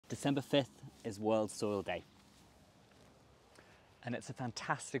December 5th is World Soil Day. And it's a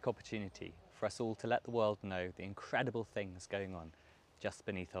fantastic opportunity for us all to let the world know the incredible things going on just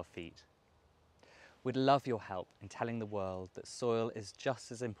beneath our feet. We'd love your help in telling the world that soil is just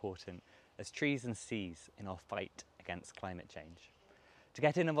as important as trees and seas in our fight against climate change. To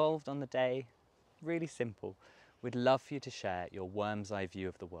get involved on the day, really simple, we'd love for you to share your worm's eye view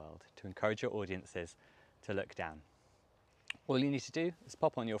of the world to encourage your audiences to look down. All you need to do is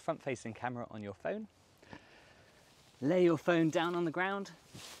pop on your front-facing camera on your phone, lay your phone down on the ground,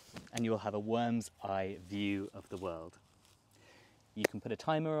 and you'll have a worm's eye view of the world. You can put a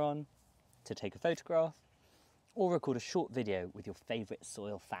timer on to take a photograph or record a short video with your favourite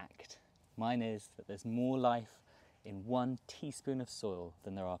soil fact. Mine is that there's more life in 1 teaspoon of soil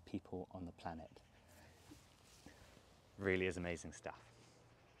than there are people on the planet. Really is amazing stuff.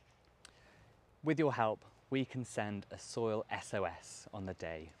 With your help, we can send a soil SOS on the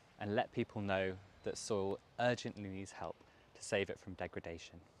day and let people know that soil urgently needs help to save it from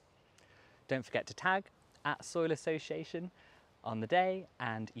degradation. Don't forget to tag @Soil Association on the day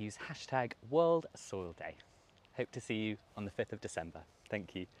and use #World Soil Day. Hope to see you on the 5th of December.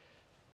 Thank you.